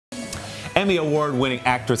Emmy Award-winning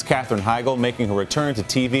actress Katherine Heigl making her return to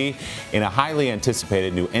TV in a highly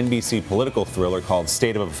anticipated new NBC political thriller called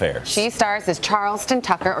State of Affairs. She stars as Charleston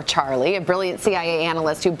Tucker, or Charlie, a brilliant CIA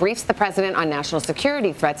analyst who briefs the president on national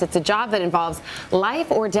security threats. It's a job that involves life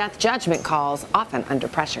or death judgment calls, often under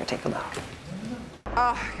pressure. Take a look.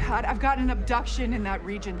 Oh, God, I've got an abduction in that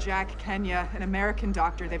region. Jack Kenya, an American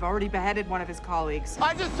doctor. They've already beheaded one of his colleagues.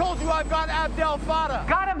 I just told you I've got Abdel Fattah.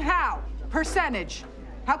 Got him how? Percentage.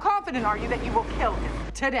 How confident are you that you will kill him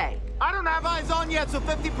today? I don't have eyes on yet, so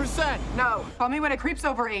 50%. No. Call me when it creeps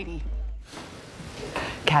over 80.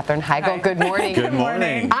 Katherine Heigl, good morning. Good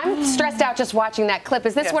morning. I'm stressed out just watching that clip.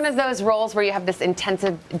 Is this one of those roles where you have this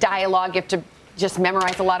intensive dialogue? You have to just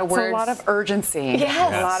memorize a lot of words? It's a lot of urgency.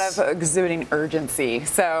 Yes. A lot of exuding urgency.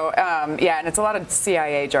 So, yeah, and it's a lot of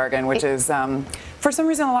CIA jargon, which is, for some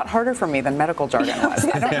reason, a lot harder for me than medical jargon was.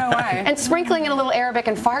 I don't know why. And sprinkling in a little Arabic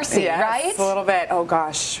and Farsi, yes, right? a little bit. Oh,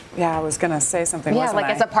 gosh. Yeah, I was going to say something, Yeah, wasn't like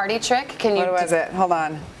I? as a party trick. Can you? What was it? Hold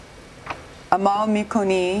on. Amal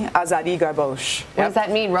Mikoni Azadi Garbosh. What does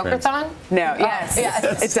that mean? Rokerthon? No, yes,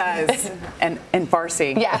 yes. it does. And in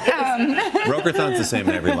Farsi. Yeah. Rokerthon's the same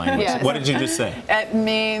in every language. Yes. What did you just say? It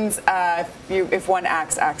means if one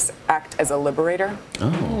act as a liberator.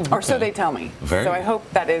 Oh, or so they tell me. Very So I hope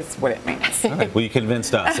that is what it means. All right. Well, you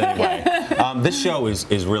convinced us anyway. This show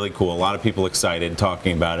is really cool. A lot of people excited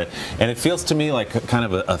talking about it. And it feels to me like kind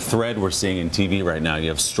of a thread we're seeing in TV right now. You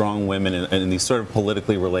have strong women in these sort of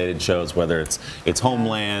politically related shows, whether it's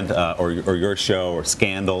Homeland or your show, or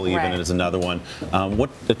Scandal even Right. is another one. What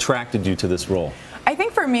attracted you to this role? I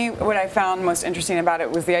think for me, what I found most interesting about it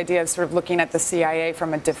was the idea of sort of looking at the CIA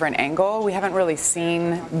from a different angle. We haven't really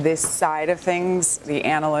seen this side of things, the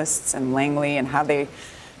analysts and Langley, and how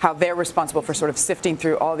they're responsible for sort of sifting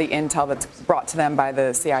through all the intel that's brought to them by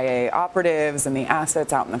the CIA operatives and the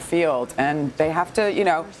assets out in the field. And they have to, you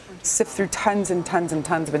know, sift through tons and tons and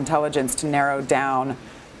tons of intelligence to narrow down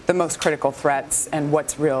the most critical threats and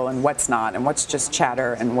what's real and what's not, and what's just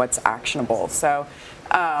chatter and what's actionable. So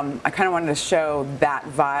I kind of wanted to show that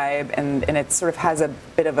vibe, and it sort of has a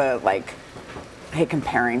bit of a, like, I hate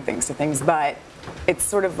comparing things to things, but it's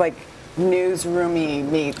sort of like newsroomy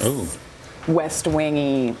meets West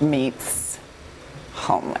Wingy meets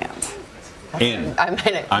Homeland. In. I'm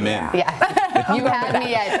in it. I'm in. Yeah. You had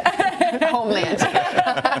me at Homeland.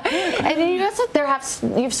 And you also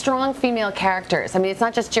you have strong female characters. I mean, it's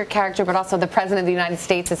not just your character, but also the President of the United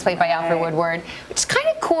States is played by Alfred Woodward, which is kind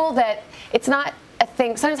of cool that it's not a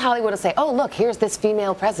thing. Sometimes Hollywood will say, oh, look, here's this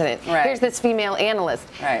female president. Right. Here's this female analyst.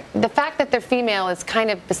 Right. The fact that they're female is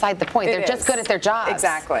kind of beside the point. They're just good at their jobs.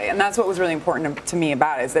 Exactly. And that's what was really important to me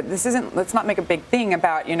about it, is that this isn't, let's not make a big thing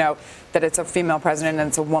about, you know, that it's a female president and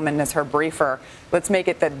it's a woman as her briefer. Let's make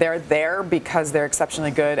it that they're there because they're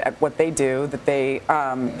exceptionally good at what they do, that they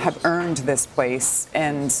have earned this place,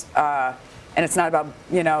 and it's not about,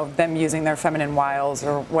 you know, them using their feminine wiles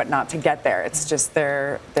or whatnot to get there. It's just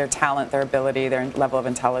their talent, their ability, their level of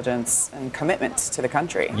intelligence and commitment to the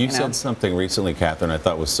country. You said something recently, Katherine, I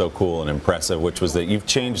thought was so cool and impressive, which was that you've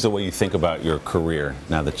changed the way you think about your career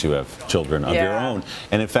now that you have children of your own.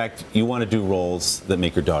 And in fact, you want to do roles that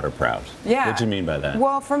make your daughter proud. Yeah. What do you mean by that?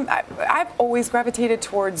 Well, I've always gravitated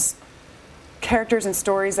towards characters and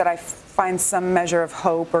stories that I find some measure of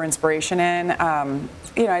hope or inspiration in.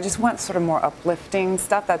 You know, I just want sort of more uplifting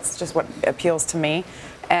stuff. That's just what appeals to me.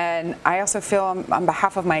 And I also feel on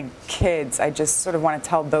behalf of my kids, I just sort of want to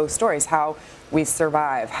tell those stories, how we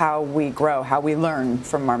survive, how we grow, how we learn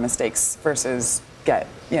from our mistakes versus get,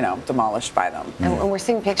 you know, demolished by them. And we're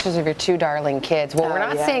seeing pictures of your two darling kids. What we're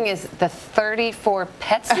not seeing is the 34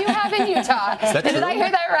 pets you have in Utah. Did I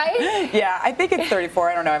hear that right? Yeah, I think it's 34.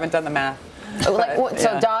 I don't know. I haven't done the math.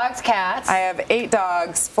 So dogs, cats. I have 8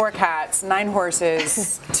 dogs, 4 cats, 9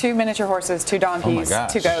 horses, 2 miniature horses, 2 donkeys,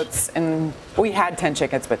 2 goats, and we had 10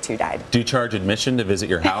 chickens, but 2 died. Do you charge admission to visit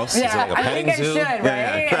your house? Yeah, Is it like a petting I think zoo? I should,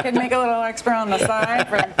 right? I could make a little extra on the side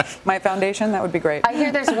for my foundation. That would be great. I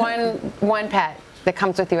hear there's one pet that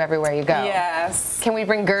comes with you everywhere you go. Yes. Can we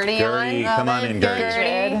bring Gertie on? Gertie, come on in,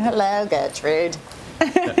 Gertie. Hello, Gertrude.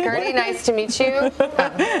 Gertie, nice to meet you.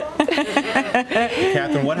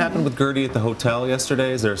 Katherine, what happened with Gertie at the hotel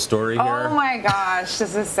yesterday? Is there a story here? Oh my gosh,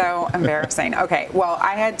 this is so embarrassing. Okay, well,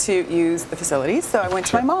 I had to use the facilities, so I went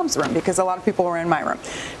to my mom's room because a lot of people were in my room.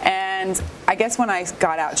 And I guess when I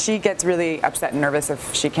got out, she gets really upset and nervous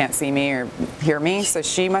if she can't see me or hear me, so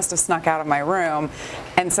she must have snuck out of my room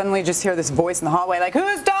and suddenly just hear this voice in the hallway like,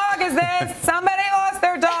 whose dog is this? Somebody lost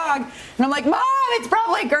their dog. And I'm like, Mom, it's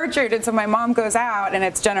probably Gertrude. And so my mom goes out, and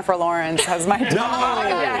it's Jennifer Lawrence as my dog.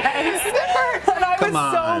 Yes. And I was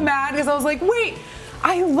so mad because I was like, wait,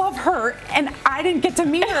 I love her, and I didn't get to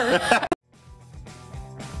meet her.